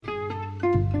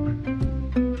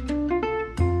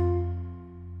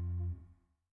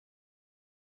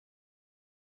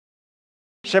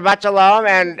Shabbat Shalom,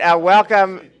 and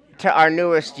welcome to our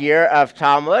newest year of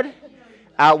Talmud.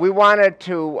 We wanted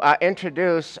to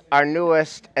introduce our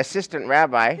newest assistant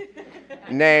rabbi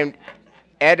named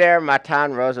Eder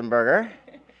Matan Rosenberger.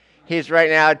 He's right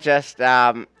now just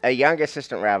a young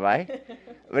assistant rabbi,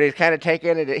 but he's kind of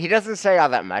taken it. He doesn't say all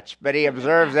that much, but he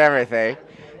observes everything,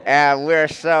 and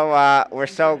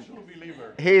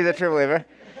he's a true believer.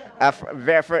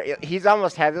 He's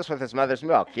almost had this with his mother's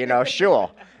milk,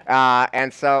 shul.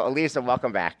 And so, Elisa,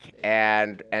 welcome back.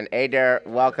 And Eder,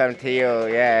 welcome to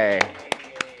you. Yay.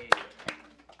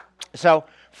 So,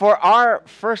 for our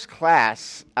first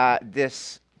class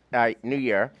this new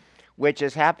year, which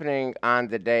is happening on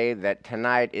the day that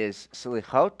tonight is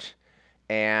Selichot,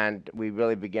 and we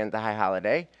really begin the high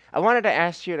holiday, I wanted to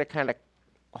ask you to kind of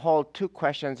hold two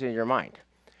questions in your mind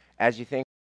as you think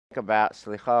about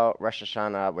Selichot, Rosh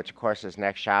Hashanah, which of course is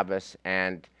next Shabbos,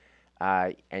 and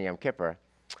Yom Kippur.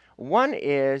 One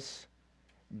is,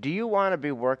 do you want to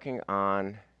be working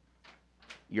on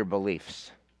your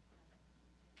beliefs?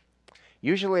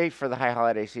 Usually for the high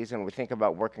holiday season, we think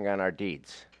about working on our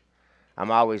deeds.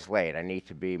 I'm always late. I need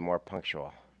to be more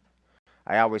punctual.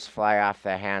 I always fly off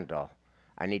the handle.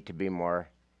 I need to be more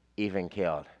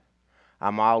even-keeled.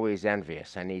 I'm always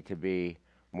envious. I need to be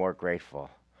more grateful.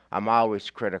 I'm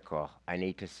always critical. I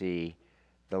need to see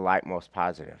the light most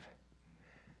positive.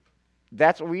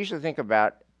 That's what we usually think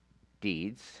about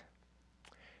deeds.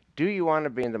 Do you want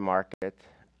to be in the market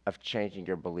of changing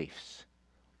your beliefs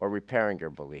or repairing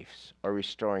your beliefs or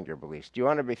restoring your beliefs? Do you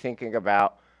want to be thinking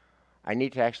about, I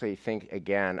need to actually think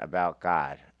again about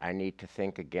God. I need to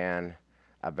think again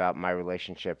about my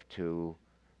relationship to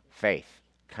faith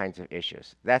kinds of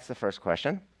issues? That's the first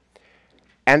question.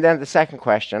 And then the second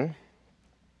question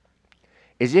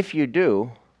is, if you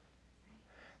do,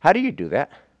 how do you do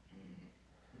that?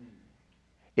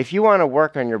 If you want to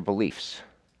work on your beliefs,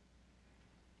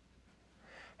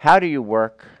 how do you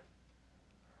work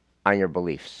on your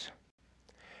beliefs?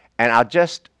 And I'll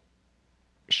just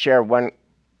share one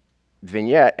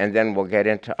vignette, and then we'll get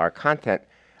into our content.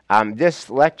 This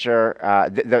lecture,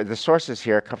 the sources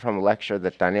here come from a lecture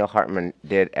that Donniel Hartman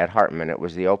did at Hartman. It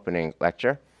was the opening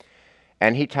lecture.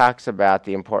 And he talks about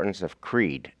the importance of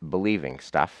creed, believing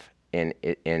stuff in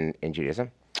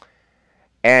Judaism.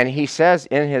 And he says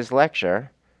in his lecture,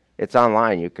 it's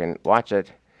online, you can watch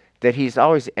it, that he's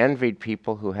always envied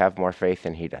people who have more faith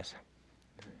than he does.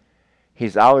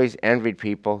 He's always envied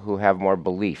people who have more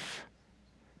belief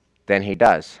than he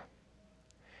does.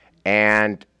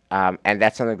 And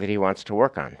that's something that he wants to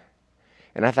work on.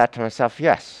 And I thought to myself,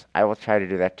 yes, I will try to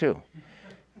do that too.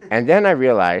 And then I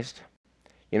realized,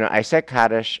 I said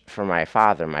Kaddish for my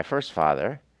father, my first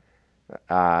father,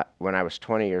 when I was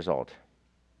 20 years old.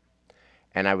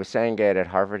 And I was saying it at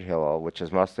Harvard Hillel, which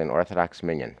is mostly an Orthodox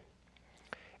minyan.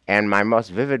 And my most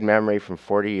vivid memory from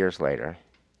 40 years later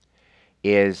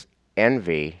is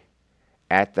envy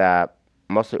at the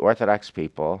mostly Orthodox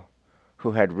people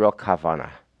who had real kavanah.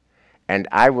 And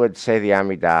I would say the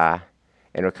Amidah,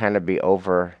 and it would kind of be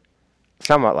over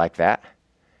somewhat like that.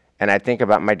 And I'd think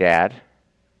about my dad,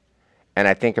 and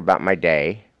I'd think about my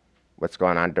day, what's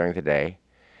going on during the day.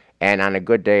 And on a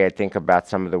good day, I'd think about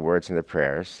some of the words in the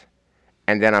prayers.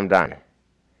 And then I'm done.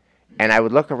 And I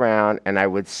would look around and I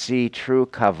would see true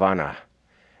kavanah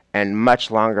and much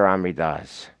longer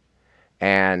amidahs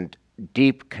and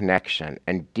deep connection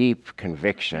and deep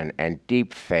conviction and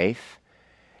deep faith.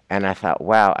 And I thought,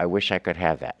 wow, I wish I could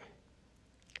have that.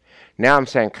 Now I'm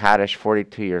saying Kaddish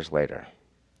 42 years later.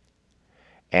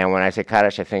 And when I say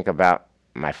Kaddish, I think about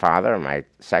my father, my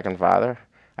second father.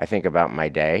 I think about my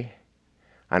day.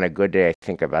 On a good day, I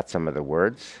think about some of the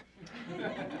words.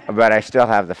 But I still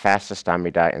have the fastest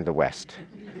Amidah in the West.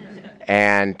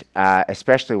 And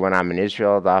especially when I'm in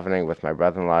Israel davening with my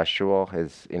brother-in-law's shul,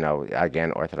 his,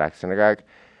 again, Orthodox synagogue,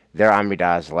 their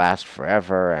Amidahs last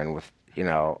forever and with,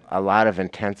 a lot of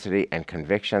intensity and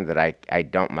conviction that I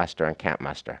don't muster and can't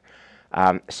muster.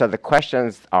 So the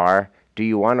questions are, do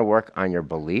you want to work on your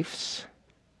beliefs?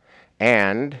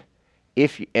 And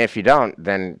if you don't,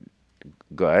 then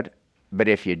good. But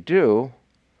if you do,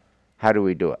 how do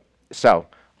we do it? So,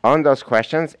 on those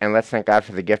questions, and let's thank God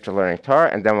for the gift of learning Torah,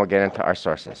 and then we'll get into our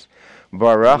sources.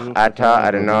 Baruch atah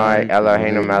Adonai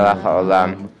Eloheinu melech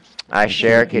haolam,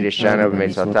 asher kiddushanu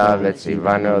b'mitzvotav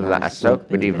v'tzivanu la'asok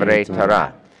b'divrei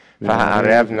Torah.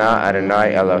 V'ha'arevna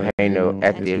Adonai Eloheinu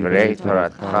et divrei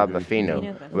Toratcha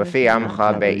b'finu, v'fi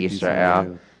amcha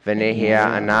be'Yisrael,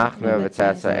 v'nihya anachnu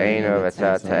v'tzatza'enu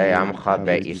v'tzatza'ei amcha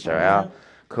be'Yisrael,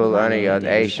 kulanu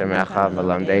yod'ei shemecha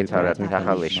v'lamdei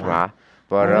Toratcha lishma,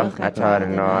 Baruch atah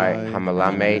Adonai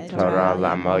hamalamed Torah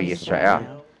la'amo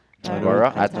Yisrael.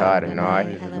 Baruch atah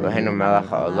Adonai Eloheinu melech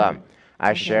haolam,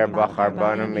 asher bachar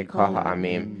banu mikol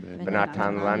ha'amim,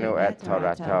 v'natan lanu et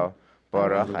Torato.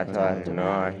 Baruch atah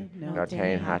Adonai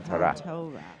noten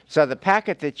haTorah. So the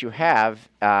packet that you have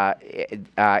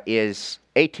is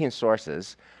 18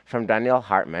 sources from Donniel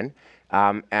Hartman,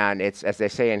 and it's, as they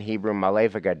say in Hebrew, maleh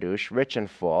v'gadush, rich and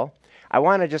full. I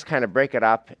want to just kind of break it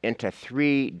up into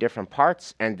 3 different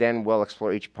parts, and then we'll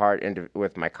explore each part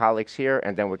with my colleagues here,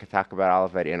 and then we can talk about all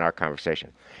of it in our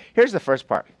conversation. Here's the first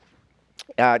part.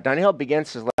 Donniel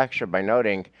begins his lecture by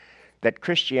noting that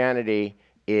Christianity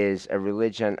is a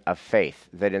religion of faith,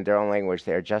 that in their own language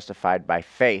they are justified by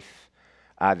faith.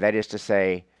 That is to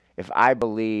say, if I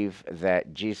believe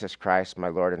that Jesus Christ, my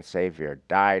Lord and Savior,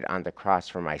 died on the cross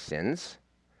for my sins,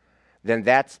 then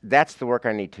that's the work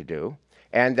I need to do.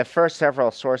 And the first several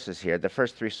sources here, the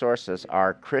first 3 sources,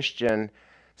 are Christian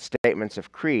statements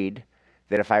of creed,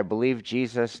 that if I believe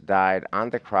Jesus died on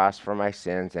the cross for my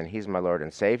sins and he's my Lord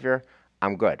and Savior,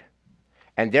 I'm good.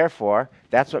 And therefore,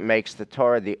 that's what makes the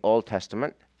Torah the Old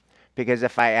Testament, because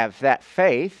if I have that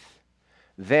faith,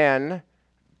 then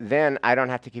I don't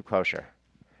have to keep kosher.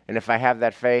 And if I have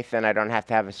that faith, then I don't have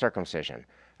to have a circumcision.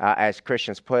 As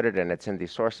Christians put it, and it's in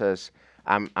these sources,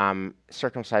 I'm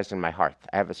circumcised in my heart.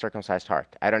 I have a circumcised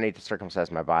heart. I don't need to circumcise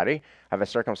my body. I have a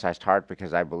circumcised heart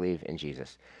because I believe in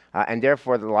Jesus. And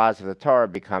therefore, the laws of the Torah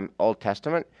become Old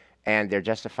Testament, and they're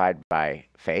justified by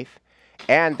faith.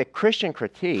 And the Christian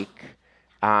critique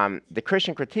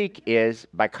is,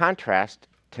 by contrast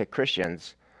to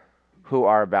Christians who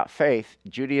are about faith,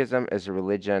 Judaism is a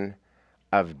religion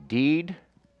of deed,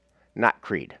 not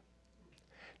creed.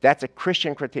 That's a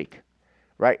Christian critique.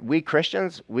 Right? We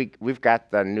Christians, we've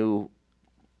got the new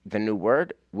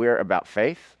word. We're about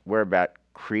faith. We're about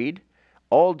creed.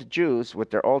 Old Jews,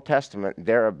 with their Old Testament,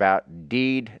 they're about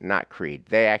deed, not creed.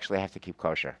 They actually have to keep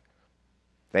kosher.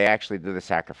 They actually do the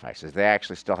sacrifices. They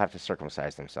actually still have to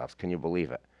circumcise themselves. Can you believe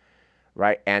it?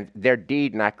 Right? And they're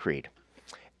deed, not creed.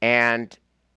 And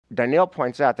Donniel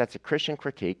points out that's a Christian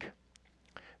critique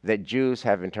that Jews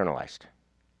have internalized.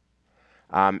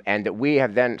 And that we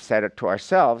have then said it to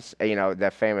ourselves,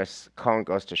 the famous Cohen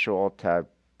goes to shul to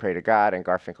pray to God, and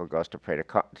Garfinkel goes to pray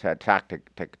to talk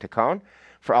to Cohen.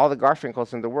 For all the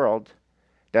Garfinkels in the world,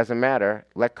 doesn't matter.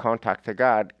 Let Cohen talk to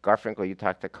God. Garfinkel, you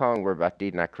talk to Cohen. We're about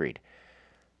deed, not creed.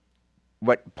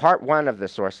 What part 1 of the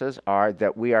sources are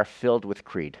that we are filled with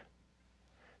creed.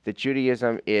 That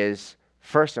Judaism is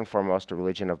first and foremost a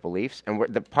religion of beliefs, and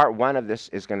the part 1 of this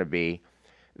is going to be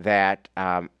that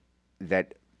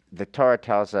that the Torah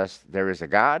tells us there is a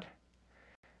God.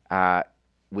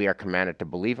 We are commanded to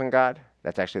believe in God.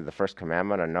 That's actually the first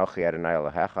commandment. Anochi Adonai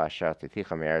Elohecha asher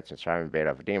tzitzicha me'eretz Mitzrayim beit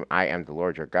avadim. I am the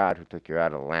Lord your God who took you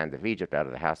out of the land of Egypt, out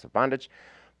of the house of bondage.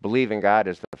 Believe in God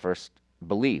is the first.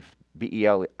 Believe,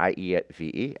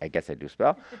 B-E-L-I-E-V-E. I guess I do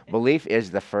spell. Belief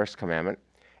is the first commandment.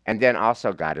 And then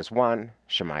also God is one.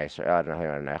 Shema Yisrael Adonai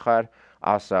Adonai Echad.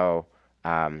 Also,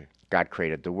 God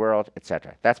created the world,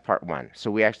 etc. That's part 1.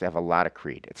 So we actually have a lot of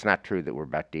creed. It's not true that we're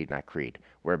about deed, not creed.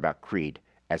 We're about creed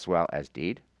as well as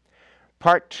deed.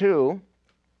 Part 2,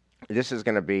 this is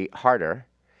going to be harder,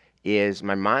 is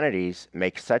Maimonides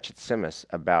makes such a tzimus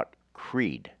about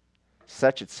creed,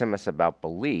 such a tzimus about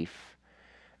belief,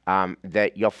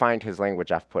 that you'll find his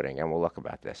language off-putting, and we'll look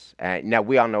about this. Now,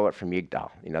 we all know it from Yigdal,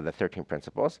 the 13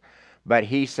 principles. But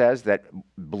he says that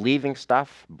believing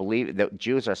stuff, that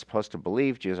Jews are supposed to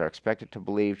believe, Jews are expected to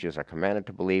believe, Jews are commanded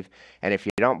to believe, and if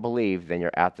you don't believe, then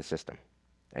you're out the system,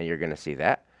 and you're going to see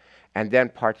that. And then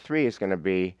part 3 is going to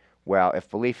be, well, if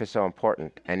belief is so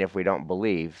important, and if we don't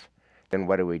believe, then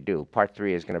what do we do? Part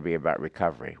 3 is going to be about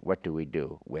recovery. What do we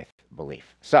do with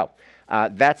belief? So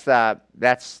that's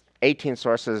 18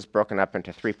 sources broken up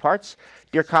into 3 parts.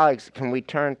 Dear colleagues, can we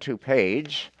turn to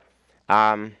page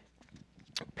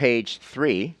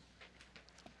 3,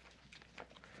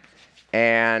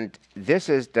 and this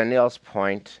is Donniel's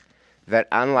point that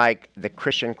unlike the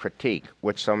Christian critique,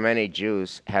 which so many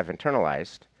Jews have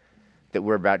internalized, that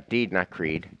we're about deed, not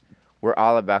creed, we're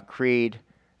all about creed.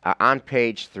 On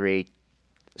page 3,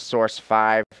 source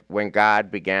 5, when God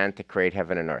began to create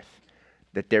heaven and earth,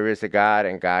 that there is a God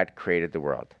and God created the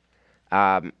world.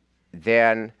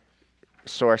 Then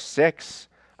source 6,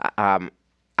 I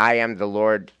am the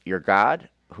Lord your God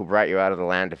who brought you out of the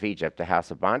land of Egypt, the house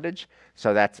of bondage.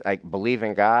 So that's like believe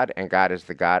in God, and God is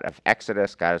the God of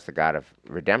Exodus, God is the God of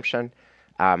redemption.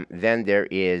 Then there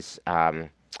is Adonai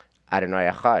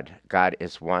Echad, God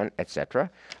is one,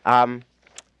 etc.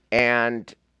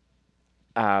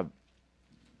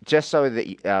 Just so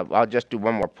that I'll just do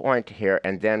one more point here,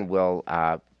 and then we'll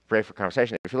break for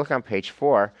conversation. If you look on page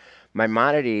 4,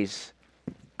 Maimonides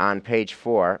on page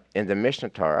 4 in the Mishnah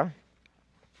Torah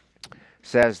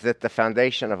says that the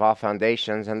foundation of all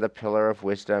foundations and the pillar of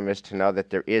wisdom is to know that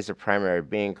there is a primary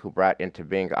being who brought into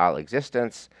being all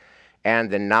existence, and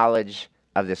the knowledge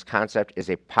of this concept is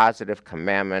a positive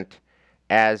commandment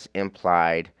as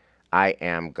implied, I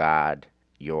am God,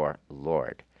 your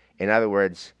Lord. In other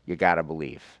words, you got to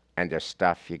believe, and there's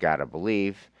stuff you got to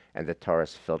believe, and the Torah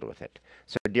is filled with it.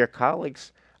 So, dear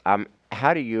colleagues,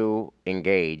 how do you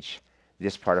engage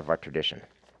this part of our tradition?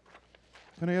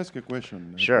 Can I ask a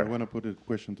question? Sure. I want to put a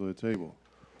question to the table.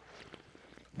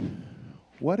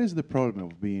 What is the problem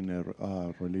of being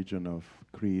a religion of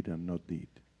creed and not deed?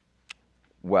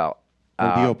 Well, or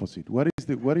the opposite. What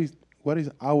is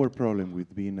our problem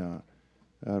with being a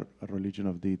religion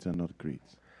of deeds and not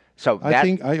creeds? So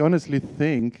I honestly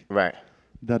think right.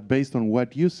 that based on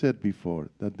what you said before,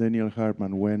 that Donniel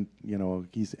Hartman went,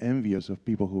 he's envious of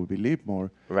people who believe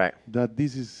more. Right. That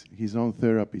this is his own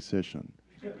therapy session,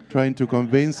 trying to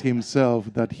convince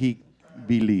himself that he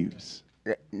believes.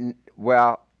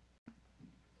 Well,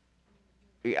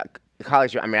 yeah,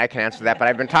 colleagues, I mean, I can answer that, but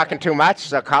I've been talking too much.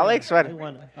 So, colleagues, what?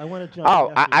 I want to jump.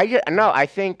 Oh, I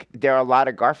think there are a lot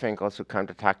of Garfinkels who come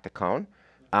to talk to Cone,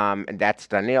 and that's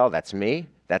Donniel, that's me,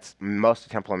 that's most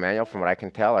of Temple Emmanuel, from what I can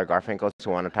tell, are Garfinkels who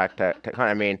want to talk to Cone.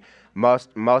 I mean,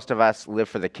 most of us live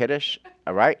for the Kiddush,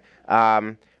 all right?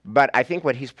 But I think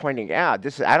what he's pointing out,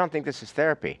 I don't think this is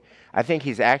therapy. I think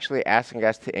he's actually asking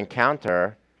us to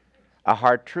encounter a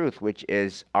hard truth, which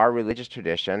is our religious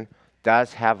tradition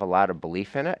does have a lot of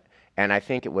belief in it, and I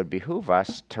think it would behoove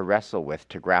us to wrestle with,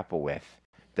 to grapple with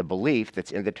the belief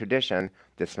that's in the tradition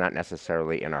that's not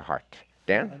necessarily in our heart.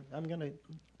 Dan? I'm going to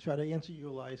try to answer you,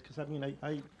 Elias, because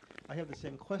I have the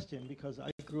same question, because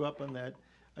I grew up on that.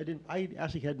 I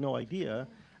actually had no idea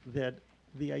that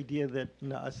the idea that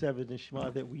Na'aseh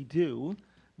v'nishma that we do,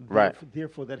 right.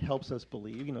 Therefore that helps us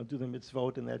believe, do the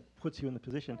mitzvot, and that puts you in the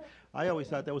position. I always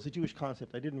thought that was a Jewish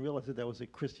concept. I didn't realize that was a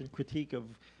Christian critique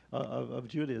of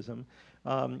Judaism,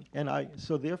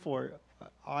 so therefore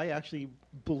I actually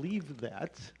believe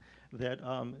that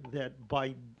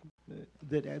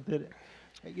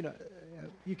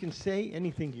you can say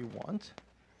anything you want,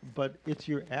 but it's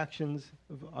your actions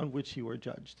on which you are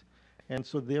judged. And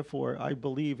so, therefore, I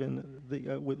believe in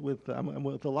I'm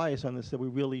with Elias on this, that we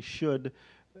really should,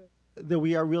 that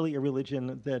we are really a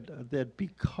religion that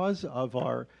because of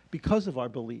our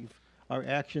belief, our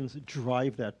actions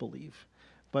drive that belief,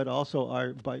 but also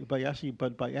our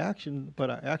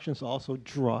actions also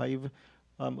drive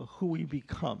who we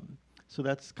become. So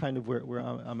that's kind of where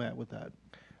I'm at with that.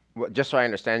 Well, just so I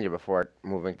understand you before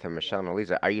moving to Michelle and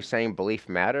Elisa, are you saying belief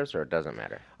matters or it doesn't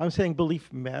matter? I'm saying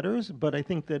belief matters, but I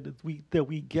think that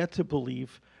we get to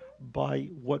belief by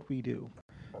what we do.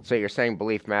 So you're saying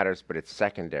belief matters, but it's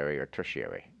secondary or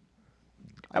tertiary?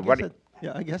 I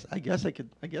guess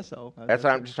so. That's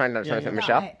what I'm just trying to understand. Yeah.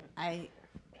 Michelle? I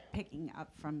picking up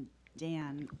from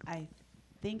Dan, I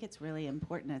think it's really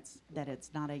important that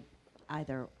it's not a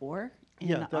either or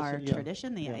in our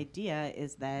tradition. The idea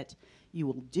is that you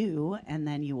will do and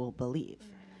then you will believe.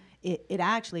 It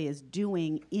actually is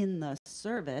doing in the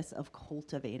service of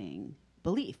cultivating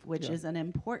belief, which is an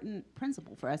important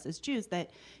principle for us as Jews,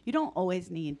 that you don't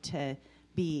always need to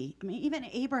be, even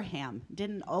Abraham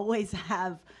didn't always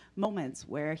have moments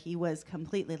where he was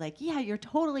completely like, yeah, you're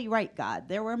totally right, God.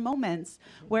 There were moments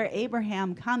where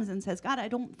Abraham comes and says, God, I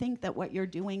don't think that what you're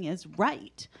doing is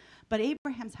right. But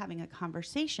Abraham's having a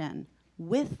conversation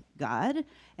with God,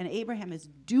 and Abraham is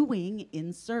doing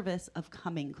in service of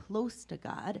coming close to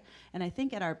God. And I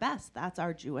think at our best, that's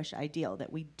our Jewish ideal,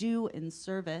 that we do in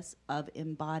service of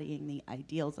embodying the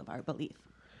ideals of our belief.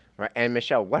 Right. And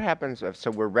Michelle, what happens if, so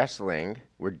we're wrestling,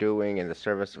 we're doing in the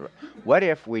service of, what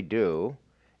if we do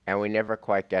and we never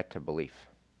quite get to belief?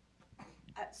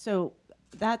 So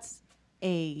that's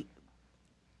I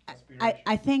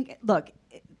think, look,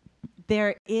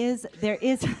 there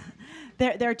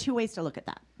are two ways to look at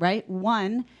that, right?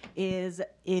 One is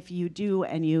if you do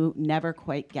and you never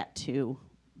quite get to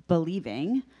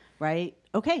believing, right?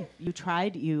 Okay, you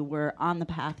tried, you were on the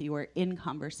path, you were in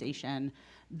conversation.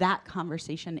 That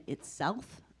conversation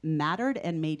itself mattered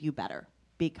and made you better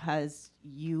because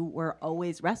you were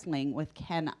always wrestling with,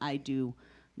 can I do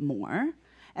more?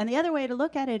 And the other way to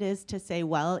look at it is to say,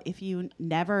 well, if you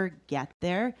never get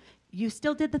there, you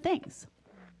still did the things.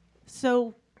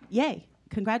 So, yay,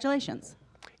 congratulations.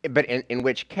 But in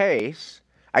which case,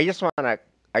 I just want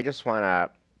to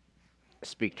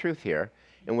speak truth here.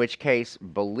 In which case,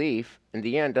 belief in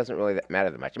the end doesn't really matter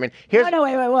that much. I mean, here's no,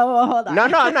 wait, whoa, hold on. No,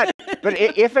 I'm not. But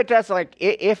if it does,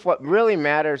 if what really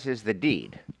matters is the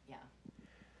deed,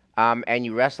 and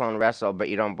you wrestle and wrestle, but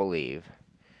you don't believe,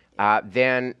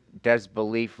 then does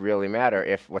belief really matter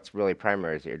if what's really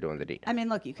primary is that you're doing the deed? I mean,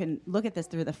 look, you can look at this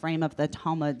through the frame of the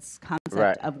Talmud's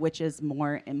concept of which is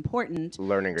more important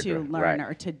learning or to doing. learn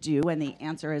or to do, and the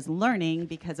answer is learning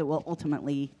because it will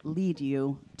ultimately lead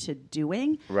you to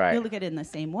doing. Right. You look at it in the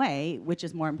same way, which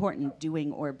is more important,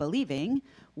 doing or believing?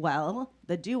 Well,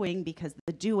 the doing, because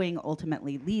the doing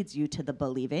ultimately leads you to the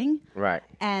believing, right,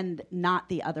 and not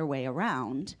the other way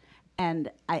around.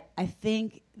 And I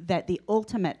think that the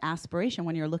ultimate aspiration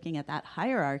when you're looking at that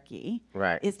hierarchy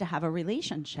is to have a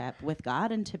relationship with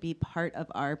God and to be part of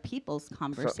our people's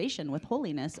conversation with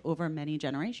holiness over many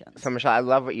generations. So, Michelle, I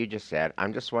love what you just said.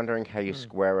 I'm just wondering how you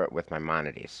square it with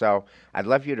Maimonides. So I'd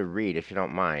love you to read, if you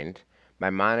don't mind,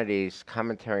 Maimonides'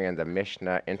 commentary on the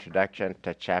Mishnah, introduction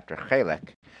to chapter Chelek.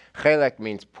 Chelek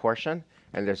means portion,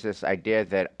 and there's this idea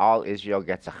that all Israel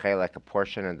gets a Chelek, a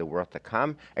portion in the world to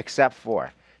come, except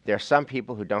for there are some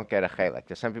people who don't get a chelek.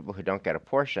 There's some people who don't get a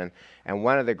portion. And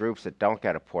one of the groups that don't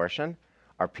get a portion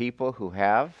are people who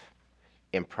have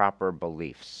improper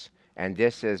beliefs. And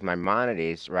this is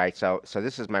Maimonides, right? So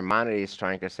this is Maimonides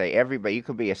trying to say, everybody, you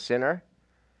could be a sinner,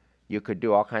 you could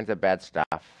do all kinds of bad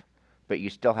stuff, but you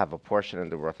still have a portion in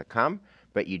the world to come.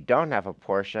 But you don't have a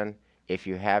portion if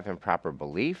you have improper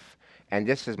belief. And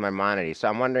this is Maimonides. So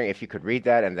I'm wondering if you could read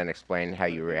that and then explain how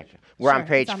you react. We're on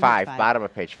page 5, bottom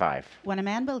of page 5. When a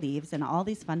man believes in all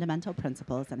these fundamental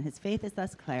principles and his faith is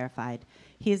thus clarified,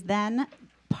 he is then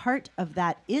part of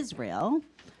that Israel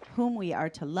whom we are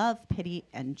to love, pity,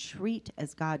 and treat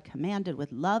as God commanded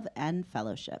with love and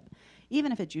fellowship.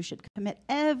 Even if a Jew should commit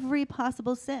every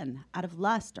possible sin out of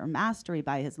lust or mastery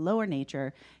by his lower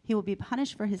nature, he will be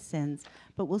punished for his sins,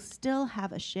 but will still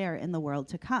have a share in the world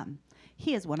to come.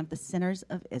 He is one of the sinners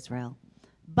of Israel.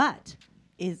 But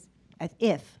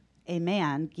if a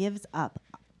man gives up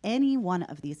any one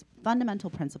of these fundamental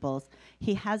principles,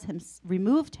 he has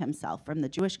removed himself from the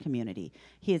Jewish community.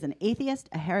 He is an atheist,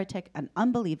 a heretic, an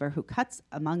unbeliever who cuts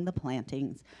among the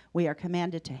plantings. We are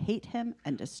commanded to hate him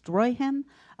and destroy him.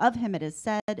 Of him it is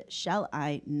said, shall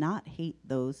I not hate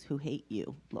those who hate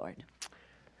you, Lord?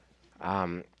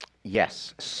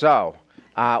 Yes. So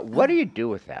what do you do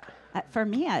with that? For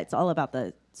me, it's all about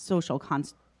the social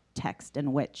context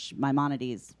in which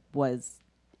Maimonides was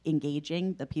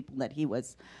engaging the people that he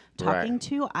was talking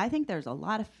to. I think there's a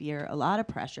lot of fear, a lot of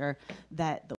pressure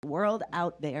that the world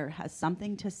out there has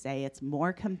something to say. It's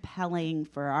more compelling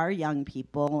for our young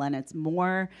people, and it's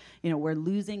more, we're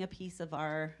losing a piece of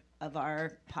our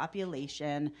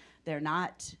population. They're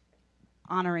not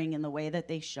honoring in the way that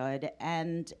they should.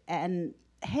 And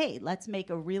hey, let's make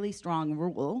a really strong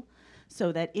rule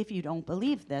so that if you don't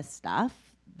believe this stuff,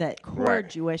 that core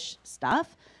Jewish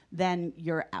stuff, then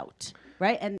you're out,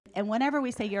 right? And whenever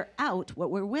we say you're out, what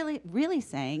we're really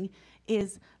saying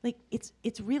is, like,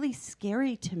 it's really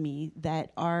scary to me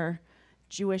that our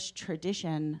Jewish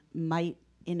tradition might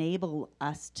enable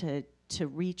us to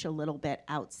reach a little bit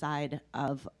outside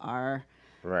of our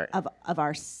of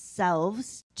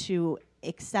ourselves to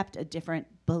accept a different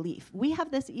belief. We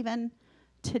have this even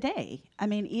today. I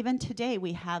mean, even today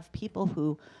we have people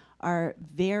who are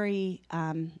very,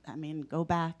 go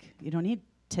back, you don't need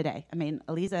today. I mean,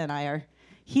 Eliza and I are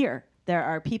here. There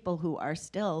are people who are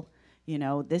still,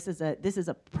 this is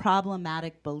a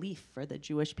problematic belief for the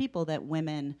Jewish people that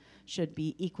women should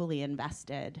be equally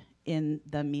invested in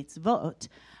the mitzvot.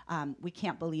 We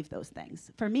can't believe those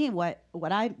things. For me, what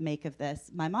I make of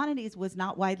this, Maimonides was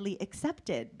not widely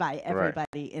accepted by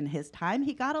everybody in his time.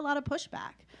 He got a lot of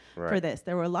pushback for this.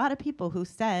 There were a lot of people who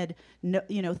said,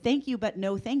 no, thank you, but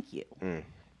no thank you.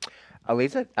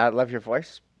 Eliza, I love your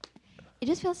voice. It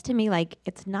just feels to me like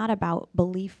it's not about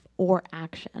belief or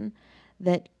action.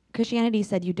 That Christianity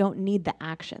said you don't need the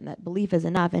action, that belief is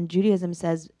enough. And Judaism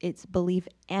says it's belief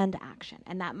and action.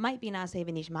 And that might be Naseh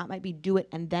v'nishma, it might be do it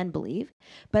and then believe,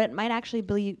 but it might actually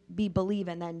be believe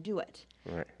and then do it.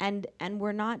 Right. And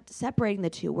we're not separating the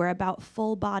two. We're about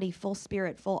full body, full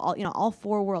spirit, all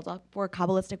four worlds, all four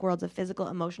Kabbalistic worlds of physical,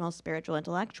 emotional, spiritual,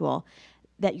 intellectual,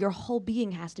 that your whole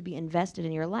being has to be invested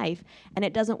in your life. And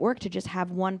it doesn't work to just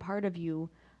have one part of you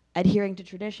adhering to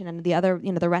tradition and the other,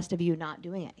 the rest of you not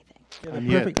doing anything.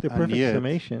 Yeah, the perfect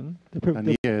summation.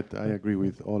 And yet, I agree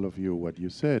with all of you what you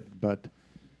said, but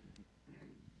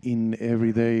in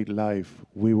everyday life,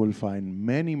 we will find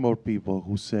many more people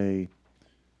who say,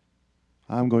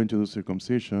 I'm going to do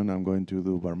circumcision, I'm going to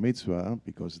do bar mitzvah,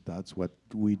 because that's what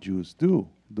we Jews do.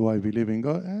 Do I believe in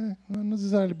God? Not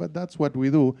necessarily, but that's what we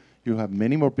do. You have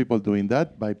many more people doing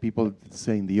that by people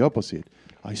saying the opposite.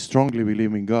 I strongly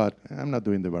believe in God, I'm not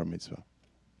doing the bar mitzvah.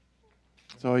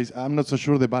 So I'm not so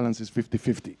sure the balance is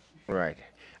 50-50. Right.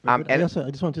 But I just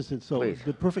want to say, so please.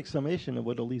 the perfect summation of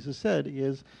what Elisa said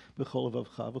is b'chol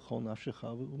levavcha, b'chol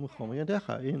nafshecha, v'b'chol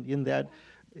yadecha. In that,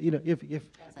 if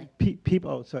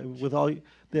people, with all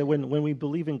that, when we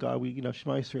believe in God, we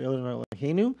Shema Yisrael and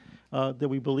Eloheinu, that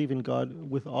we believe in God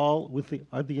with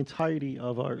the entirety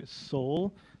of our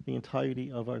soul, the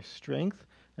entirety of our strength,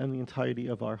 and the entirety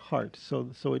of our heart.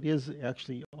 So it is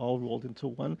actually all rolled into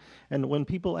one. And when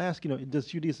people ask, does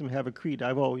Judaism have a creed?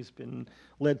 I've always been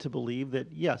led to believe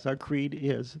that, yes, our creed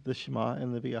is the Shema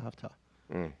and the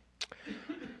V'ahavta.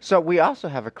 So we also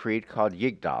have a creed called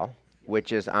Yigdal,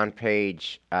 which is on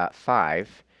page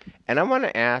 5. And I want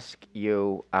to ask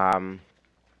you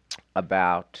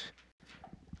about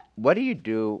what do you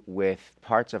do with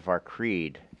parts of our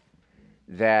creed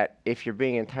that, if you're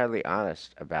being entirely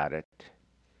honest about it,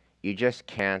 you just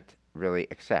can't really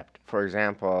accept. For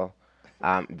example,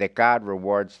 that God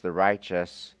rewards the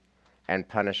righteous and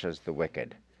punishes the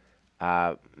wicked.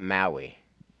 Maui.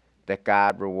 That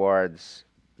God rewards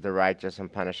the righteous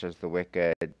and punishes the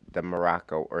wicked. The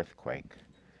Morocco earthquake.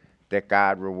 That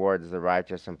God rewards the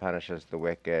righteous and punishes the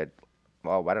wicked.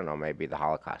 Well, I don't know, maybe the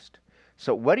Holocaust.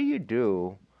 So what do you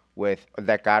do with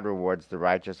that God rewards the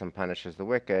righteous and punishes the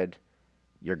wicked,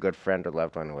 your good friend or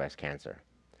loved one who has cancer?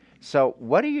 So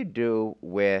what do you do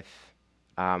with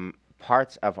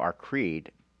parts of our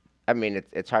creed? I mean,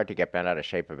 it's hard to get bent out of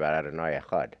shape about Adonai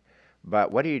Echad,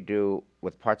 but what do you do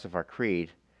with parts of our creed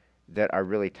that are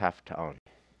really tough to own?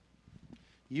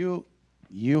 You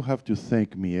have to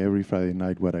thank me every Friday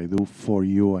night what I do for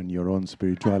you and your own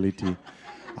spirituality.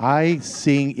 I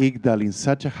sing Igdal in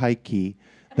such a high key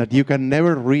that you can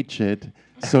never reach it,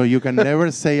 so you can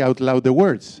never say out loud the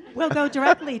words. We'll go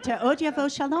directly to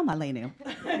Odiavo Shalom Aleinu.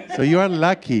 So you are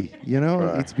lucky,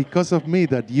 It's because of me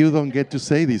that you don't get to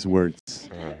say these words.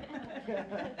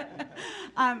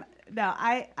 No,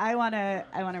 I want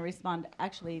to respond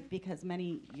actually, because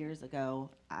many years ago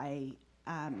I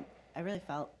really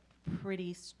felt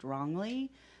pretty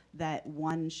strongly that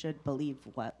one should believe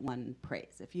what one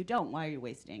prays. If you don't, why are you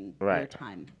wasting your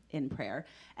time in prayer?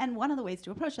 And one of the ways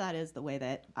to approach that is the way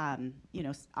that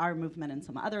our movement and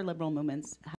some other liberal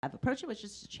movements have approached it, which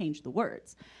is to change the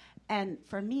words. And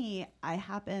for me, I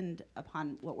happened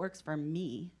upon what works for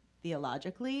me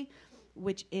theologically,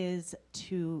 which is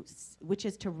to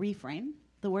reframe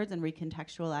the words and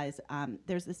recontextualize.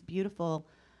 There's this beautiful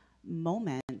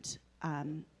moment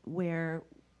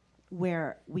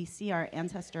where we see our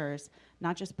ancestors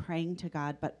not just praying to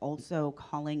God, but also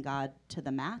calling God to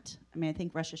the mat. I mean, I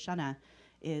think Rosh Hashanah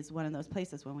is one of those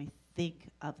places when we think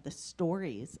of the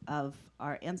stories of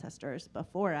our ancestors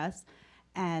before us,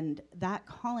 and that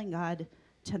calling God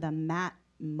to the mat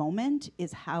moment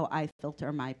is how I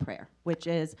filter my prayer, which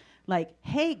is like,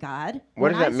 hey, God. What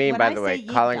does that mean, by the way,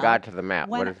 calling God to the mat?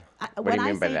 What do you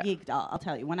mean by that? Yigdal, I'll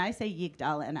tell you. When I say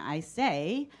Yigdal and I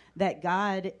say that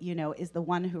God, is the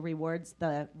one who rewards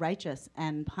the righteous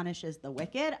and punishes the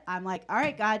wicked, I'm like, all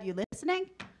right, God, you listening?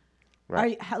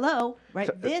 Right. Hello? Right?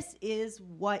 So, this is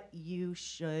what you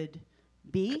should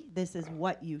be. This is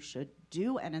what you should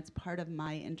do. And it's part of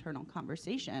my internal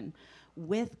conversation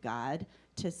with God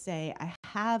to say, I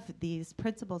have these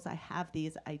principles, I have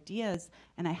these ideas,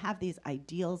 and I have these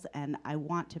ideals, and I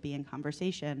want to be in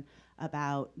conversation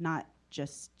about not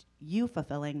just you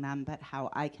fulfilling them, but how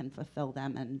I can fulfill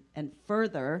them and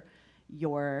further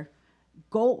your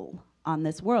goal on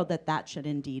this world, that should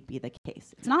indeed be the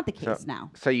case. It's not the case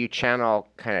now. So you channel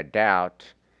kind of doubt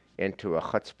into a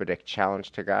chutzpahdik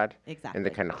challenge to God. Exactly. In the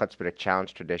kind of chutzpahdik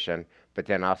challenge tradition, but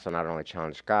then also not only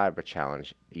challenge God, but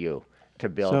challenge you to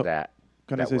build that.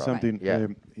 Can I say world. something? Yeah.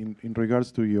 In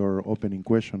regards to your opening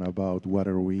question about what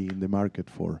are we in the market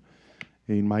for,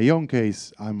 in my own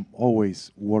case, I'm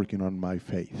always working on my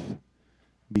faith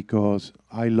because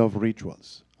I love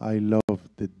rituals. I love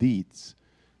the deeds,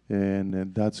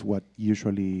 and that's what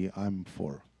usually I'm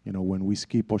for. When we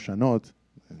skip Oshanot,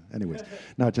 anyways,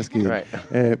 no, just kidding. Right.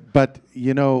 But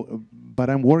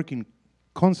I'm working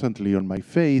constantly on my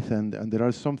faith, and there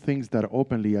are some things that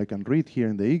openly I can read here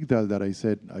in the Igdal that I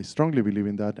said I strongly believe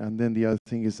in that, and then the other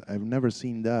thing is I've never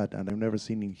seen that, and I've never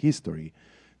seen in history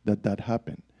that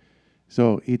happened.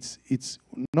 So it's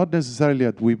not necessarily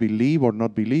that we believe or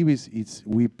not believe, it's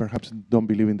we perhaps don't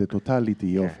believe in the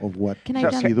totality of what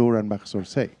Sidur and Mahzor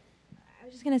say. I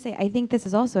was just going to say, I think this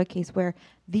is also a case where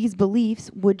these beliefs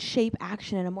would shape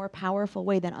action in a more powerful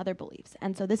way than other beliefs.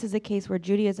 And so this is a case where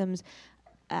Judaism's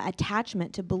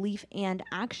attachment to belief and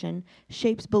action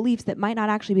shapes beliefs that might not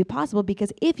actually be possible,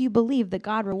 because if you believe that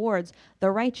God rewards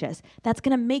the righteous, that's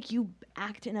going to make you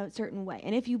act in a certain way.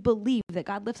 And if you believe that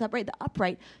God lifts up the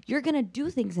upright, you're going to do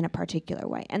things in a particular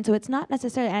way. And so it's not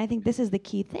necessarily, and I think this is the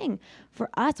key thing, for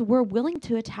us, we're willing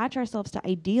to attach ourselves to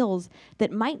ideals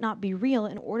that might not be real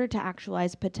in order to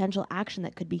actualize potential action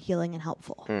that could be healing and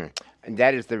helpful. And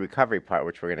that is the recovery part,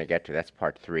 which we're going to get to. That's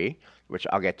part 3, which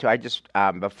I'll get to. I just,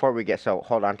 before we get, so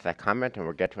hold on to that comment and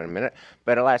we'll get to it in a minute.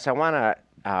 But Elias, I want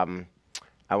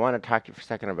to talk to you for a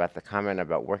second about the comment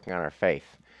about working on our faith.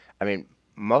 I mean,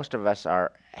 most of us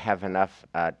have enough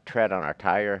tread on our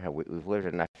tire, we've lived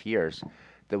enough years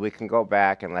that we can go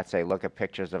back and, let's say, look at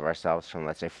pictures of ourselves from,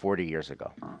 let's say, 40 years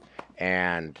ago.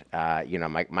 And,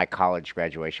 my college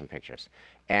graduation pictures.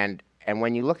 And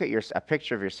when you look at a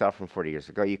picture of yourself from 40 years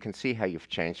ago, you can see how you've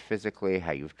changed physically,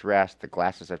 how you've dressed, the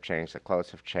glasses have changed, the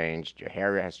clothes have changed, your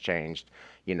hair has changed,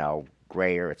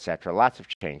 grayer, etc. Lots of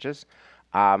changes.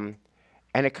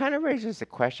 And it kind of raises the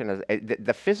question of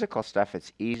the physical stuff.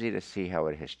 It's easy to see how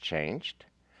it has changed.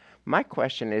 My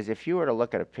question is, if you were to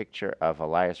look at a picture of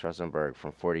Elias Rosenberg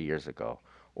from 40 years ago,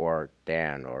 or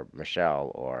Dan, or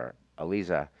Michelle, or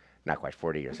Eliza, not quite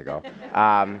 40 years ago,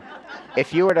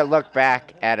 if you were to look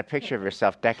back at a picture of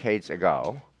yourself decades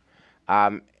ago,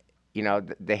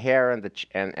 the hair and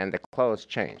the clothes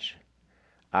change.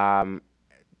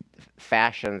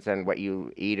 Fashions and what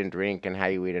you eat and drink and how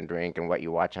you eat and drink and what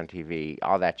you watch on TV,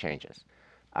 all that changes.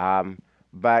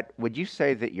 But would you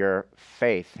say that your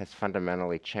faith has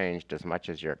fundamentally changed as much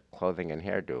as your clothing and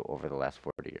hair do over the last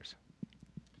 40 years?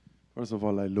 First of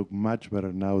all, I look much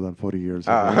better now than 40 years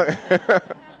ago.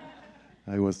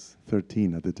 I was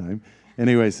 13 at the time.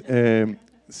 Anyways, yeah,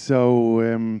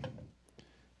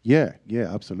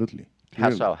 absolutely. How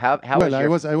so? How well, I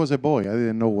was a boy. I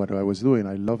didn't know what I was doing.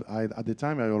 At the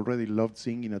time, I already loved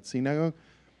singing at synagogue.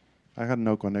 I had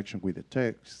no connection with the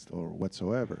text or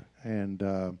whatsoever. And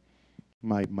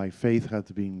my faith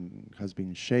has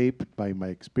been shaped by my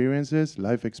experiences,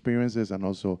 life experiences, and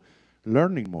also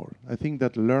learning more. I think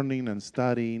that learning and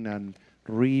studying and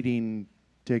reading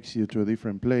takes you to a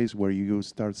different place where you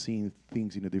start seeing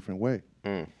things in a different way.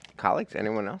 Colleagues,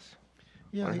 anyone else?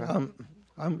 Yeah,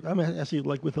 I'm actually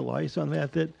like with Elias on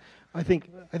that I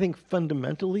think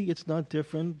fundamentally it's not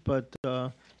different, but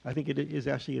I think it is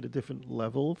actually at a different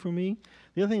level for me.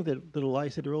 The other thing that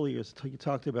Elias said earlier is you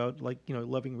talked about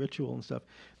loving ritual and stuff.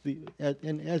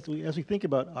 And as we think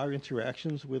about our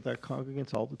interactions with our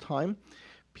congregants all the time,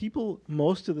 people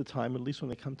most of the time, at least when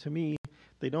they come to me,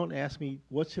 they don't ask me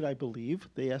what should I believe.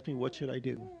 They ask me what should I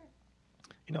do.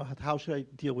 How should I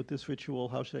deal with this ritual?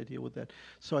 How should I deal with that?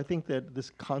 So I think that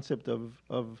this concept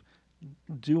of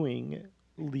doing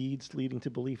leading to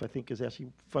belief, I think, is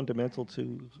actually fundamental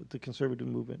to the conservative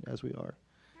movement as we are.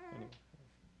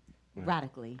 Anyway.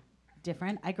 Radically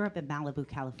different. I grew up in Malibu,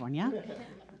 California.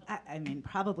 I mean,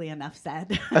 probably enough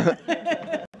said.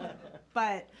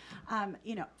 But,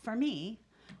 for me,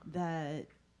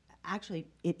 actually,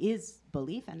 it is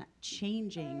belief and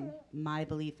changing my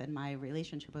belief and my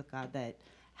relationship with God that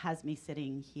has me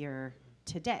sitting here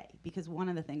today. Because one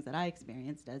of the things that I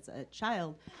experienced as a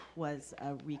child was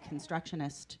a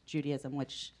Reconstructionist Judaism,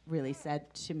 which really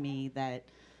said to me that,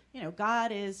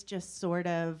 God is just sort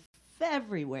of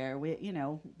everywhere.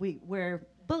 We're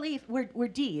belief, we're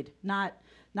deed, not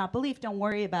belief. Don't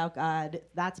worry about God.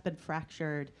 That's been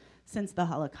fractured since the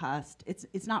Holocaust.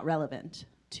 It's not relevant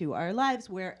to our lives.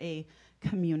 We're a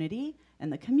community,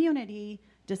 and the community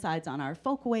decides on our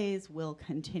folkways. We'll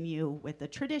continue with the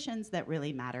traditions that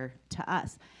really matter to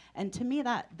us. And to me,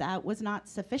 that was not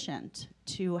sufficient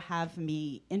to have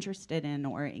me interested in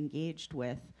or engaged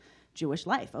with Jewish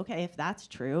life. Okay, if that's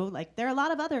true, there are a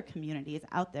lot of other communities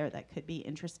out there that could be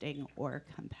interesting or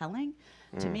compelling.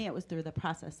 To me, it was through the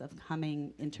process of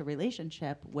coming into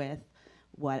relationship with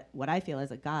what I feel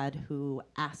is a God who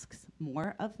asks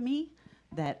more of me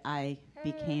that I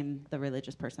became the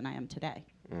religious person I am today.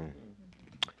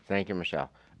 Thank you, Michelle.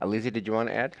 Aliza, did you want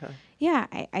to add? Yeah,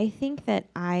 I think that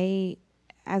I,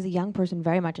 as a young person,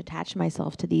 very much attached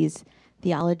myself to these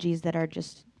theologies that are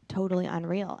just totally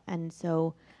unreal. And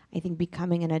so I think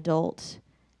becoming an adult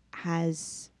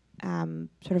has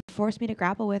sort of forced me to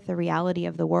grapple with the reality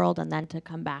of the world and then to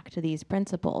come back to these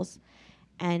principles.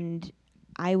 And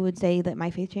I would say that my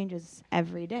faith changes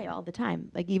every day, all the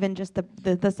time. Even just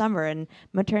the summer and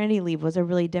maternity leave was a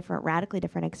really radically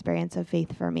different experience of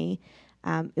faith for me.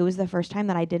 It was the first time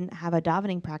that I didn't have a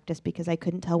davening practice because I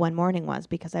couldn't tell when morning was,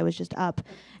 because I was just up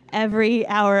every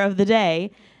hour of the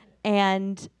day.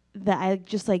 And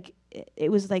it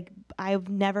was like I've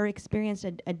never experienced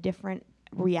a different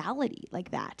reality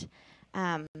like that.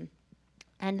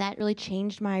 And that really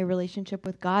changed my relationship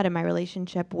with God and my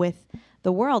relationship with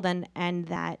the world. And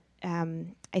that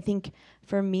I think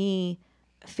for me,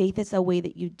 faith is a way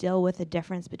that you deal with the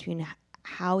difference between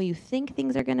how you think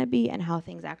things are going to be and how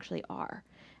things actually are.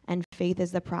 And faith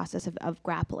is the process of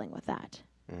grappling with that.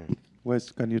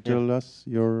 Wes, can you tell us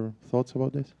your thoughts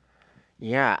about this?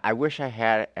 Yeah, I wish I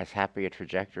had as happy a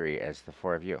trajectory as the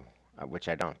four of you, which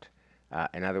I don't.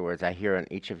 In other words, I hear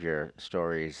in each of your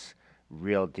stories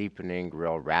real deepening,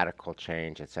 real radical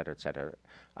change, et cetera, et cetera.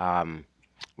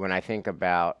 When I think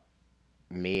about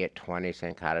me at 20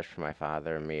 saying Kaddish for my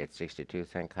father, and me at 62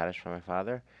 saying Kaddish for my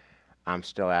father, I'm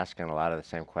still asking a lot of the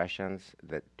same questions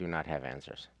that do not have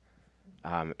answers,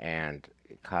 and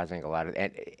causing a lot of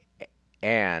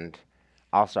and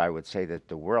also I would say that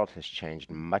the world has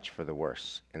changed much for the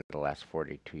worse in the last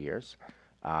 42 years.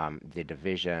 The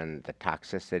division, the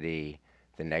toxicity,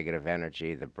 the negative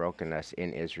energy, the brokenness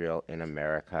in Israel, in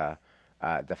America,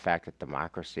 the fact that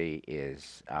democracy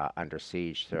is under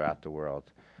siege throughout the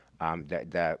world,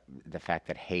 the fact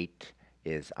that hate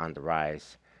is on the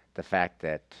rise, the fact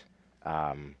that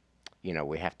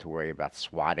we have to worry about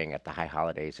swatting at the high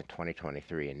holidays in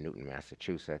 2023 in Newton,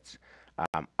 Massachusetts.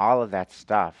 All of that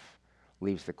stuff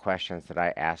leaves the questions that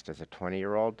I asked as a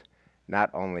 20-year-old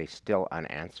not only still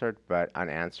unanswered, but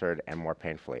unanswered and more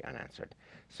painfully unanswered.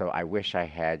 So I wish I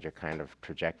had your kind of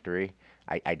trajectory.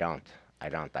 I don't. I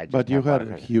just But you have had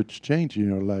a huge change in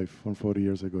your life from 40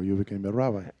 years ago. You became a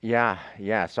rabbi. Yeah.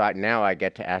 So now I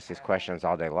get to ask these questions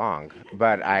all day long,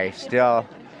 but I still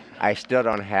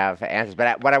don't have answers.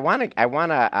 But I want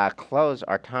to close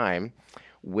our time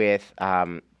with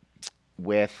the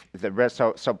rest.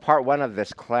 So part one of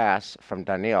this class from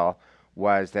Donniel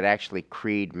was that actually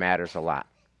creed matters a lot,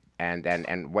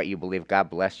 and what you believe. God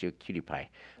bless you, cutie pie.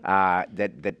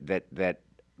 That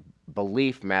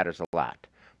belief matters a lot.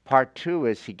 Part two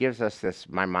is he gives us this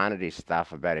Maimonides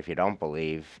stuff about if you don't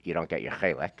believe, you don't get your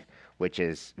chelek, which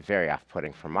is very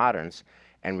off-putting for moderns,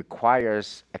 and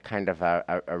requires a kind of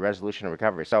a resolution and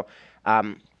recovery. So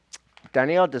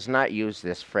Donniel does not use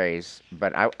this phrase,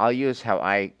 but I'll use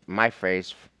my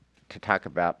phrase to talk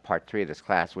about part three of this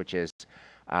class, which is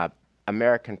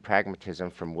American Pragmatism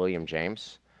from William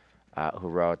James, who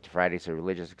wrote Varieties of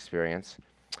Religious Experience.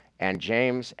 And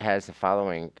James has the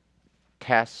following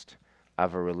test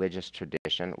of a religious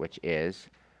tradition, which is,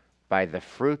 by the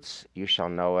fruits you shall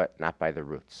know it, not by the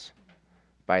roots.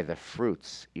 By the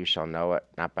fruits you shall know it,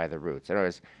 not by the roots. In other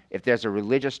words, if there's a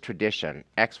religious tradition,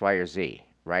 X, Y, or Z,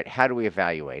 right, how do we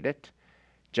evaluate it?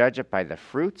 Judge it by the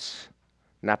fruits,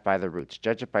 not by the roots.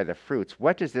 Judge it by the fruits.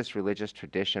 What does this religious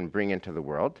tradition bring into the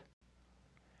world?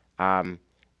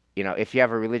 If you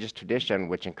have a religious tradition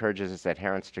which encourages its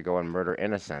adherents to go and murder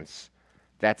innocents,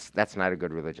 that's not a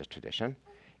good religious tradition.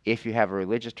 If you have a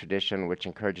religious tradition which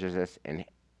encourages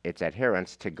its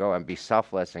adherents to go and be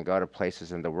selfless and go to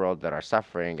places in the world that are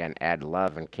suffering and add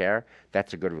love and care,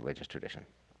 that's a good religious tradition.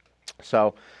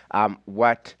 So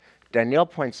what Donniel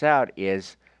points out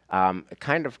is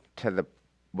kind of to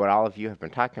what all of you have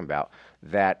been talking about,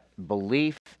 that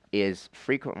belief is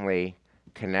frequently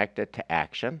connected to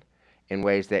action in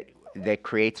ways that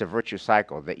creates a virtue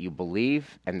cycle, that you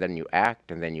believe and then you act,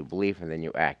 and then you believe and then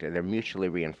you act, and they're mutually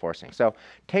reinforcing. So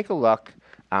take a look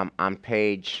on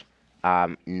page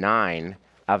 9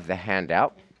 of the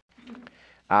handout.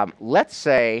 Let's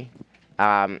say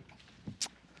one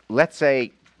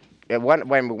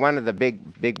of the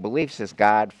big beliefs is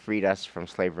God freed us from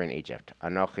slavery in Egypt.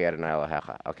 Anochi Adonai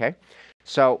Elohecha. Okay,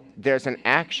 so there's an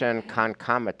action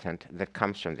concomitant that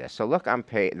comes from this. So look on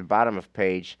the bottom of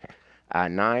page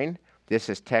 9. This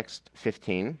is text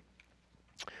 15.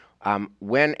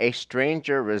 When a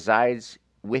stranger resides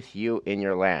with you in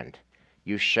your land,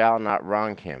 you shall not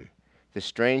wrong him. The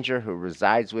stranger who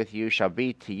resides with you shall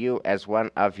be to you as one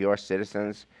of your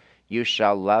citizens. You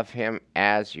shall love him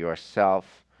as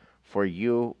yourself, for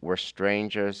you were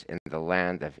strangers in the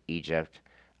land of Egypt.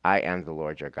 I am the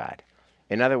Lord your God.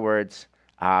 In other words,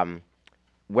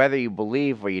 whether you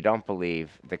believe or you don't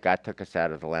believe that God took us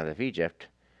out of the land of Egypt,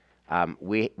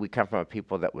 we come from a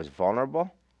people that was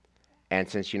vulnerable, and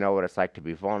since you know what it's like to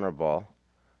be vulnerable,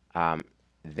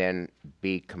 then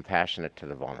be compassionate to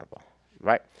the vulnerable,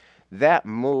 right? That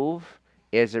move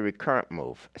is a recurrent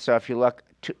move. So if you look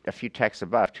two texts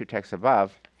above,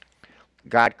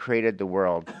 God created the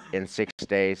world in 6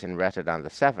 days and rested on the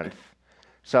seventh.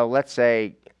 So let's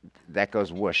say that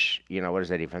goes whoosh. What does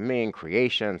that even mean?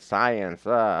 Creation, science,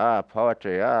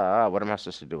 poetry, what am I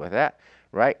supposed to do with that,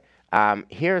 right?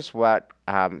 Here's what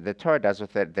the Torah does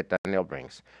with it that Donniel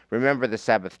brings. Remember the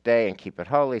Sabbath day and keep it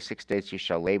holy. 6 days you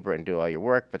shall labor and do all your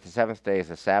work, but the seventh day is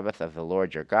the Sabbath of the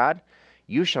Lord your God.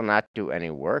 You shall not do any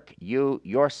work, you,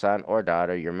 your son or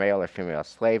daughter, your male or female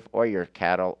slave, or your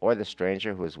cattle, or the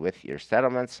stranger who is with your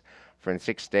settlements. For in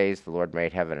 6 days the Lord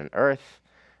made heaven and earth,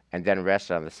 and then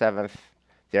rested on the seventh.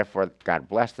 Therefore God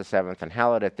blessed the seventh and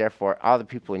hallowed it. Therefore all the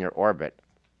people in your orbit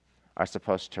are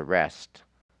supposed to rest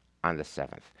on the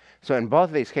seventh. So in both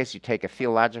of these cases, you take a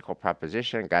theological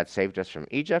proposition. God saved us from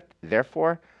Egypt.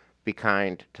 Therefore, be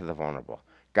kind to the vulnerable.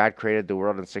 God created the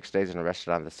world in 6 days and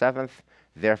rested on the seventh.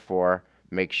 Therefore,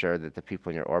 make sure that the people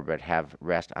in your orbit have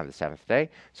rest on the seventh day.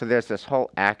 So there's this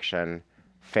whole action,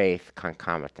 faith,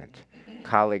 concomitant.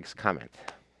 Colleagues, comment.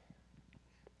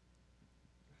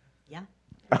 Yeah.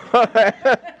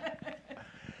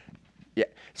 Yeah.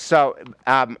 So,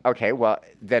 okay, well,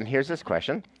 then here's this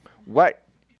question. What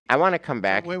I want to come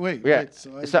back. Wait. Yeah.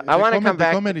 So I want to come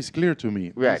back. The comment is clear to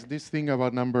me. Right. This thing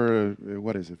about number,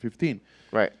 15.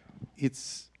 Right.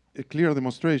 It's a clear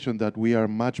demonstration that we are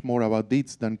much more about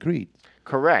deeds than creed.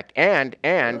 Correct. And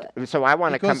so I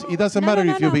want to come. Because it doesn't matter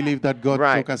if you believe that God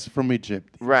Right. took us from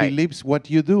Egypt. Right. He believes what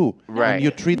you do. Right. And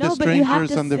you treat the but you have strangers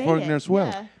to and the say foreigners it. well.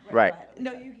 Yeah. Right.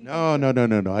 No, you.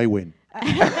 No. I win.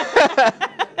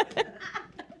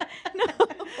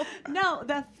 No,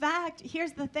 the fact,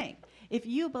 here's the thing. If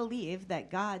you believe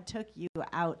that God took you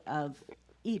out of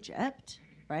Egypt,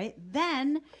 right,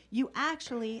 then you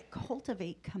actually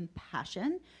cultivate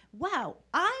compassion. Wow,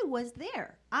 I was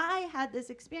there. I had this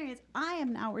experience. I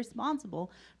am now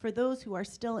responsible for those who are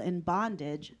still in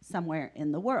bondage somewhere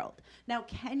in the world. Now,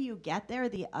 can you get there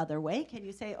the other way? Can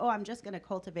you say, oh, I'm just going to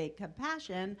cultivate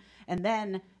compassion, and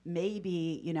then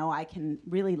maybe, I can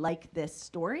really like this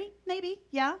story? Maybe,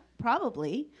 yeah,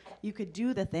 probably. You could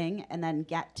do the thing and then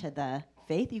get to the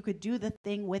faith. You could do the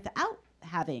thing without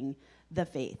having the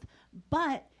faith.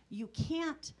 But you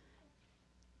can't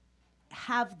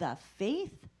have the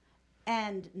faith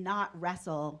and not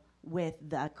wrestle with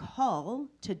the call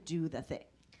to do the thing.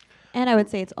 And I would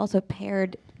say it's also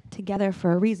paired together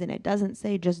for a reason. It doesn't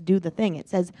say just do the thing. It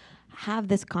says have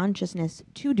this consciousness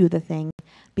to do the thing,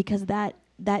 because that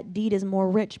deed is more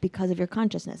rich because of your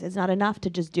consciousness. It's not enough to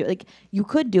just do it. Like, you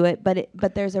could do it,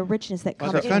 but there's a richness that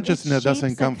comes. But the consciousness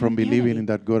doesn't come from believing in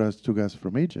that God took us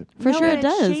from Egypt. For sure it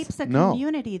does. It shapes a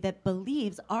community that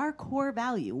believes our core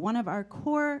value. One of our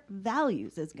core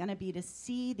values is going to be to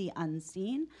see the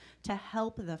unseen, to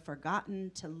help the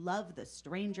forgotten, to love the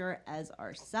stranger as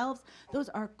ourselves. Those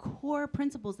are core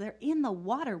principles. They're in the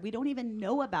water. We don't even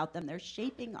know about them. They're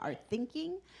shaping our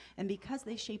thinking. And because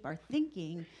they shape our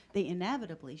thinking, they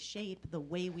inevitably shape the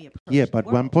way we approach the But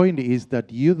world. one point is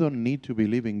that you don't need to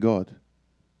believe in God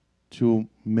to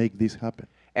make this happen.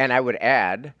 And I would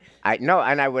add,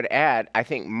 I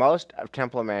think most of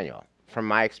Temple Emmanuel, from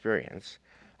my experience,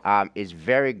 is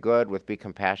very good with be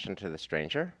compassionate to the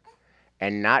stranger,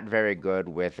 and not very good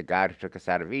with the God who took us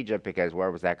out of Egypt, because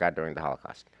where was that God during the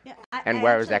Holocaust? Yeah, And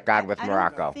where was that God with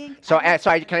Morocco? Can I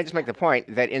just make the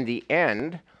point that in the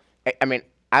end,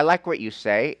 I like what you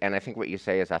say, and I think what you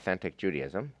say is authentic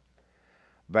Judaism,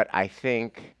 but I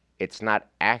think it's not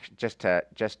just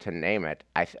to name it.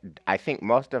 I think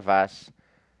most of us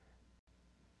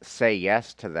say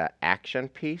yes to the action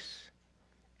piece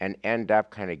and end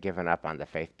up kind of giving up on the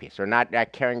faith piece, or not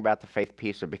caring about the faith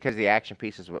piece, or because the action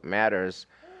piece is what matters,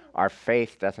 our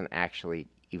faith doesn't actually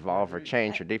evolve or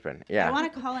change or deepen. Yeah. I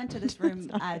want to call into this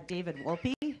room David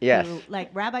Wolpe. Yes. Who,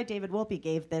 Rabbi David Wolpe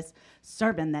gave this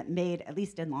sermon that made, at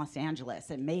least in Los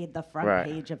Angeles, it made the front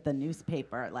page of the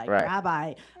newspaper.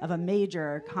 Rabbi of a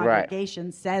major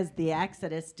congregation says the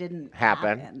Exodus didn't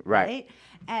happen. Right.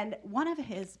 And one of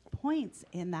his points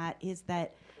in that is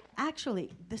that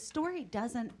actually the story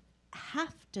doesn't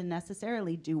have to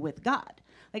necessarily do with God.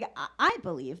 I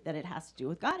believe that it has to do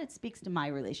with God. It speaks to my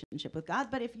relationship with God.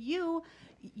 But if you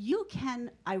can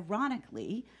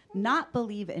ironically not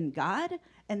believe in God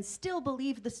and still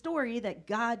believe the story that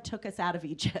God took us out of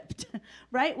Egypt,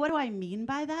 right? What do I mean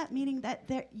by that? Meaning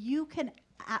that you can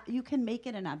make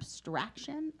it an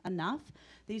abstraction enough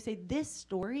that you say, this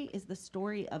story is the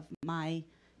story of my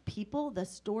people, the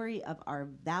story of our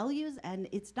values, and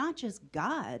it's not just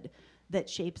God that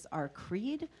shapes our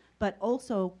creed, but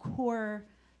also core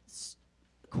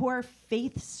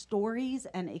faith stories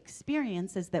and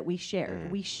experiences that we shared.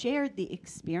 We shared the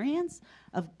experience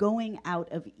of going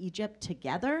out of Egypt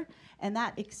together, and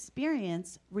that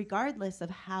experience, regardless of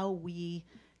how we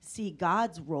see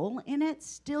God's role in it,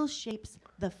 still shapes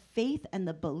the faith and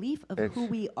the belief of who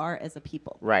we are as a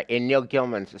people. Right. And Neil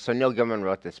Gaiman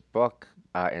wrote this book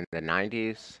in the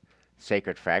 90s,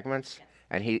 Sacred Fragments.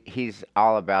 And he's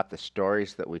all about the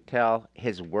stories that we tell.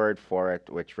 His word for it,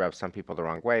 which rubs some people the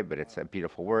wrong way, but it's a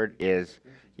beautiful word, is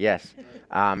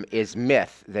is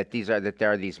myth. That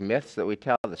there are these myths that we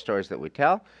tell, the stories that we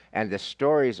tell, and the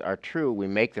stories are true. We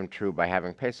make them true by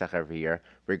having Pesach every year,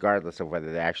 regardless of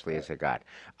whether there actually is a God.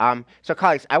 So,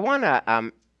 colleagues, I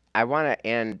wanna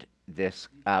end this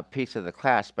piece of the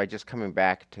class by just coming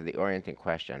back to the orienting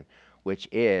question, which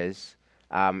is,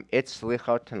 it's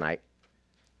Slichot tonight,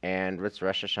 and it's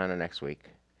Rosh Hashanah next week.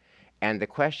 And the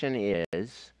question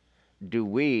is, do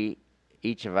we,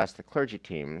 each of us, the clergy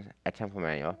team at Temple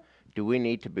Manual, do we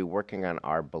need to be working on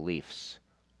our beliefs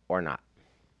or not?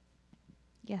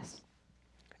 Yes.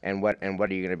 And what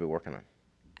are you going to be working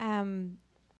on?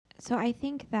 So I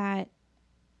think that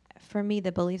for me,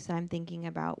 the beliefs that I'm thinking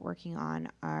about working on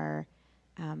are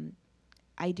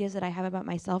ideas that I have about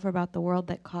myself or about the world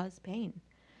that cause pain.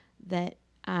 That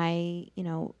I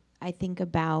think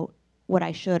about what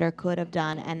I should or could have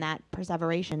done, and that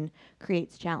perseveration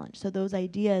creates challenge. So those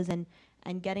ideas and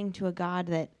getting to a God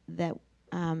that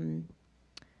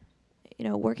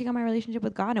working on my relationship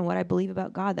with God and what I believe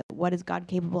about God, that what is God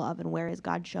capable of and where is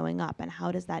God showing up and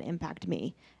how does that impact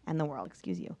me and the world,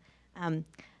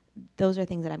 those are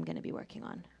things that I'm going to be working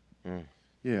on.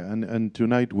 Yeah, and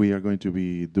tonight we are going to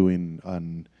be doing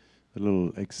a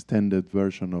little extended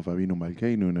version of Avinu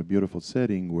Malkeinu in a beautiful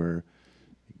setting where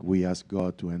we ask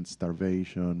God to end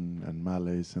starvation and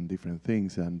malice and different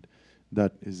things, and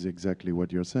that is exactly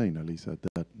what you're saying, Alisa,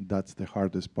 that's the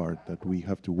hardest part that we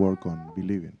have to work on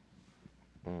believing.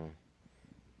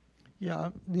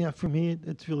 Yeah, for me,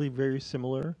 it's really very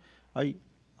similar. I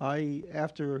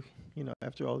after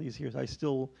all these years, I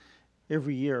still,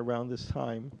 every year around this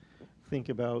time, think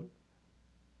about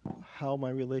how my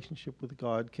relationship with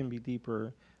God can be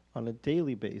deeper on a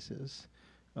daily basis,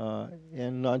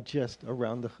 and not just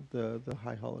around the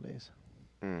high holidays.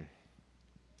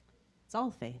 It's all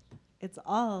faith. It's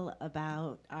all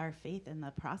about our faith in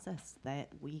the process that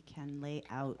we can lay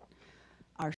out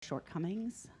our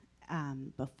shortcomings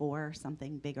before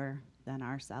something bigger than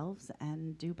ourselves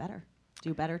and do better.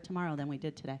 Do better tomorrow than we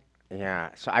did today. Yeah,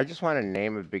 so I just want to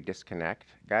name a big disconnect,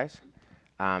 guys.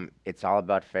 It's all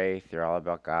about faith. You're all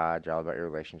about God. You're all about your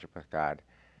relationship with God.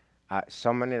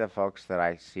 So many of the folks that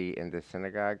I see in the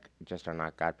synagogue just are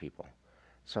not God people.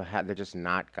 So they're just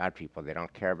not God people. They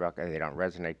don't care about God. They don't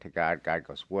resonate to God. God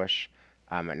goes whoosh.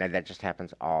 And that just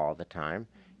happens all the time.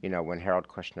 When Harold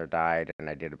Kushner died, and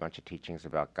I did a bunch of teachings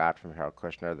about God from Harold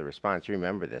Kushner, the response, you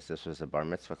remember this was a bar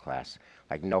mitzvah class,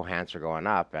 like no hands are going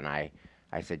up, and I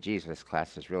said, geez, this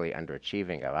class is really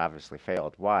underachieving. I've obviously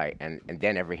failed. Why? And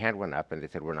then every hand went up, and they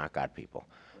said, we're not God people.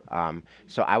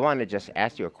 So I want to just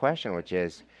ask you a question, which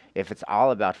is, if it's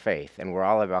all about faith, and we're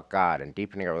all about God and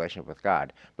deepening our relationship with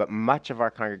God, but much of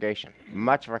our congregation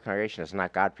is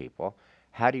not God people,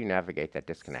 how do you navigate that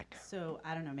disconnect? So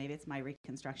I don't know, maybe it's my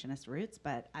Reconstructionist roots,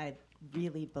 but I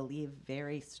really believe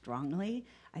very strongly.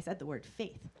 I said the word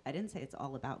faith. I didn't say it's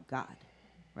all about God,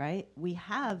 right? We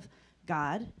have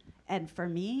God, and for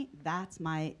me, that's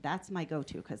my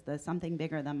go-to, because there's something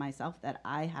bigger than myself that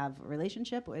I have a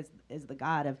relationship with is the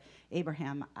God of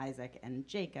Abraham, Isaac, and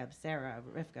Jacob, Sarah,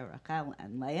 Rivka, Rachel,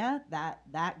 and Leah.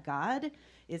 That God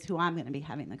is who I'm going to be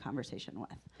having the conversation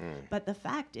with. But the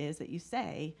fact is that you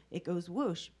say it goes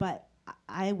whoosh, but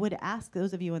I would ask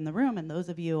those of you in the room and those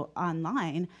of you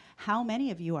online, how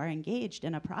many of you are engaged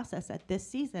in a process at this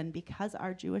season because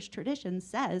our Jewish tradition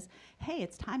says, hey,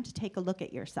 it's time to take a look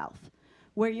at yourself,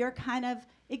 where you're kind of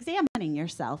examining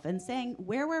yourself and saying,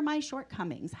 where were my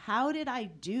shortcomings? How did I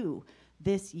do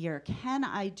this year? Can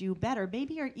I do better?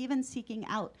 Maybe you're even seeking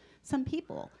out some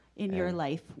people in your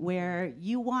life where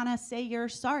you want to say you're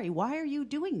sorry. Why are you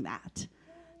doing that?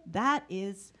 That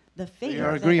is the faith.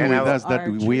 You're agreeing with us that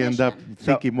we end up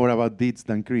thinking more about deeds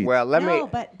than creeds. Well,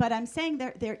 but I'm saying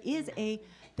there is a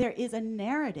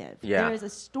narrative. Yeah. There is a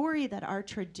story that our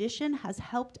tradition has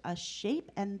helped us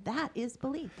shape, and that is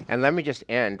belief. And let me just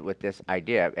end with this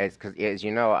idea, because as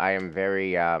you know, I am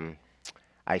very,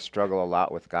 I struggle a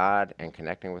lot with God and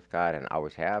connecting with God, and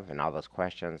always have, and all those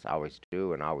questions, always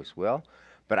do and always will.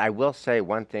 But I will say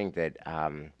one thing that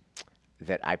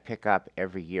that I pick up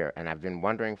every year, and I've been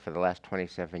wondering for the last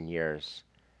 27 years,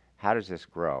 how does this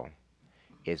grow?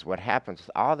 Is what happens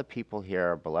with all the people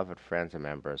here, beloved friends and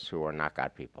members who are not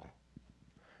God people,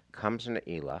 comes into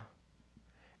Elah,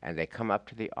 and they come up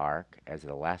to the ark as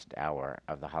the last hour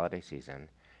of the holiday season,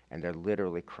 and they're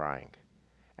literally crying.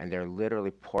 And they're literally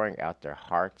pouring out their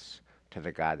hearts, to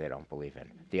the God they don't believe in,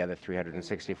 the other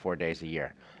 364 days a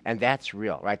year. And that's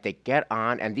real, right? They get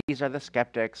on, and these are the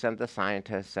skeptics and the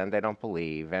scientists, and they don't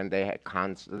believe, and they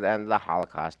and the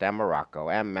Holocaust, and Morocco,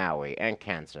 and Maui, and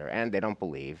cancer, and they don't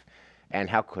believe, and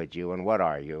how could you, and what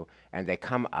are you? And they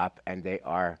come up, and they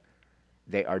are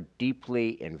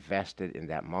deeply invested in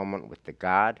that moment with the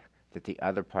God that the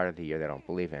other part of the year they don't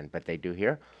believe in, but they do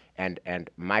here. And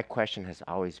my question has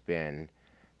always been,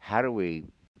 how do we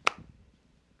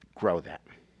grow that?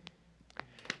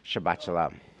 Shabbat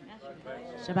Shalom.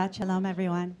 Shabbat Shalom,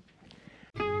 everyone.